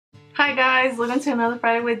Hi guys, welcome to another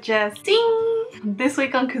Friday with Jess. Ding! This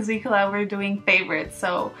week on Kazooie Collab we're doing favorites.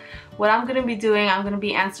 So what I'm going to be doing, I'm going to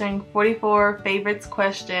be answering 44 favorites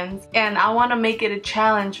questions, and I want to make it a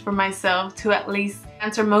challenge for myself to at least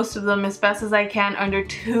answer most of them as fast as I can under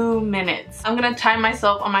 2 minutes. I'm going to time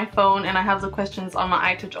myself on my phone and I have the questions on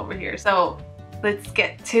my iTouch over here. So let's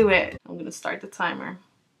get to it. I'm going to start the timer.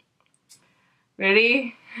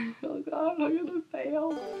 Ready? Oh god, I'm going to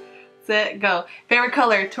fail. Set, go. Favorite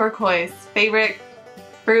color, turquoise. Favorite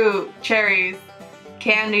fruit, cherries.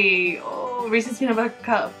 Candy, oh, Reese's Peanut Butter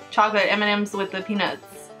Cup. Chocolate, M&M's with the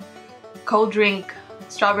peanuts. Cold drink,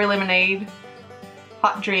 strawberry lemonade.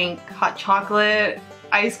 Hot drink, hot chocolate.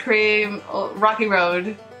 Ice cream, oh, Rocky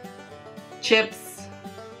Road. Chips,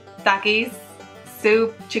 Takis.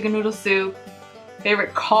 Soup, chicken noodle soup.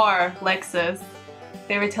 Favorite car, Lexus.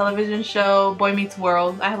 Favorite television show, Boy Meets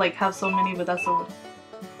World. I like have so many, but that's so...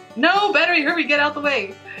 No, battery, hurry, get out the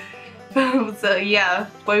way. So yeah,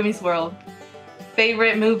 Boy Meets World.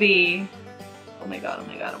 Favorite movie. Oh my god, oh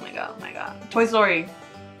my god, oh my god, oh my god. Toy Story.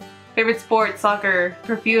 Favorite sport, soccer.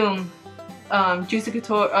 Perfume. Juicy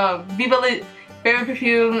Couture. Favorite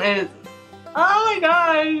perfume is... Oh my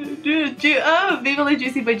god. Viva La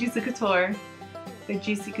Juicy by Juicy Couture. The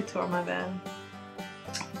Juicy Couture, my bad.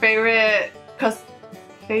 Favorite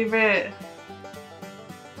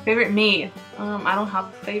meat. I don't have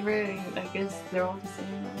a favorite. I guess they're all the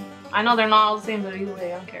same. I know they're not all the same, but either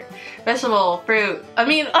way, I don't care. Vegetable, fruit.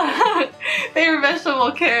 Favorite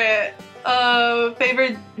vegetable, carrot.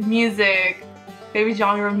 Favorite music. Favorite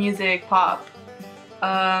genre of music, pop.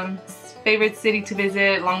 Favorite city to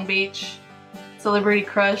visit, Long Beach. Celebrity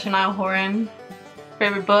crush, Niall Horan.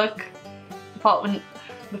 Favorite book, The Fault in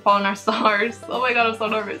Our Stars. Oh my god, I'm so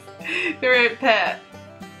nervous. Favorite pet.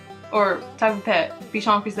 Or type of pet,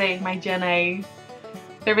 Bichon Frise, my Gen A.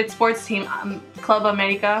 Favorite sports team, Club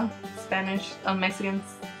America, Spanish, Mexican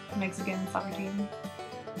soccer team.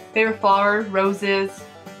 Favorite flower, roses.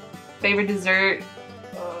 Favorite dessert,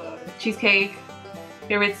 cheesecake.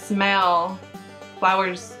 Favorite smell,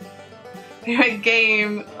 flowers. Favorite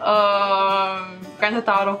game, Grand Theft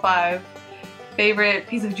Auto 5. Favorite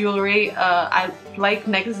piece of jewelry, I like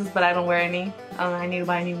necklaces but I don't wear any. I need to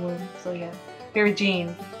buy a new one, so yeah. Favorite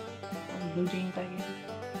jeans. Blue jeans, I guess.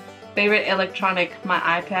 Favorite electronic, my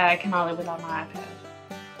iPad. I cannot live without my iPad.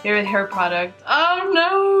 Favorite hair product. Oh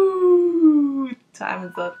no! Time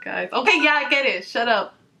is up, guys. Okay, yeah, I get it. Shut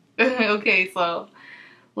up. Okay, so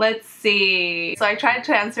let's see. So I tried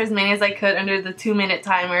to answer as many as I could under the 2-minute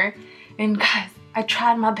timer. And guys, I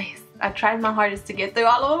tried my best. I tried my hardest to get through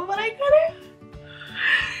all of them, but I couldn't.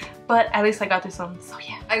 But at least I got through some, so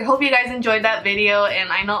yeah. I hope you guys enjoyed that video, and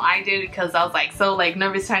I know I did because I was like so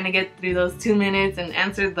nervous trying to get through those 2 minutes and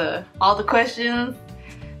answer all the questions.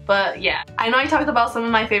 But yeah, I know I talked about some of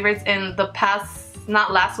my favorites in the past,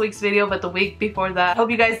 not last week's video, but the week before that. I hope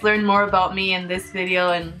you guys learned more about me in this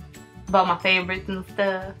video and about my favorites and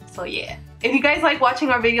stuff, so yeah. If you guys like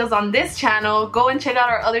watching our videos on this channel, go and check out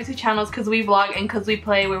our other 2 channels, Kazooie Vlog and Kazooie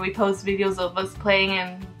Play, where we post videos of us playing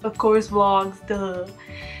and of course vlogs, duh.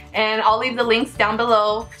 And I'll leave the links down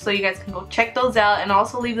below so you guys can go check those out, and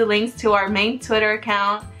also leave the links to our main Twitter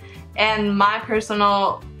account and my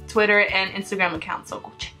personal Twitter and Instagram account. So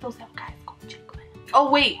go check those out, guys. Go check them out.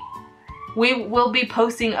 Oh wait, we will be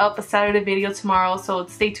posting up a Saturday video tomorrow, so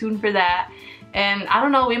stay tuned for that. And I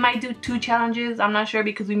don't know, we might do 2 challenges. I'm not sure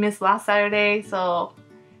because we missed last Saturday, so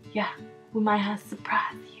yeah, we might have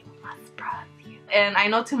surprised you. And I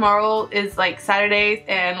know tomorrow is like Saturdays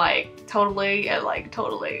and totally, oh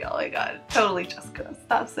my god, totally, Jessica,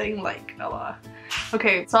 stop saying like a lot.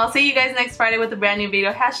 Okay, so I'll see you guys next Friday with a brand new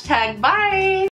video. #bye!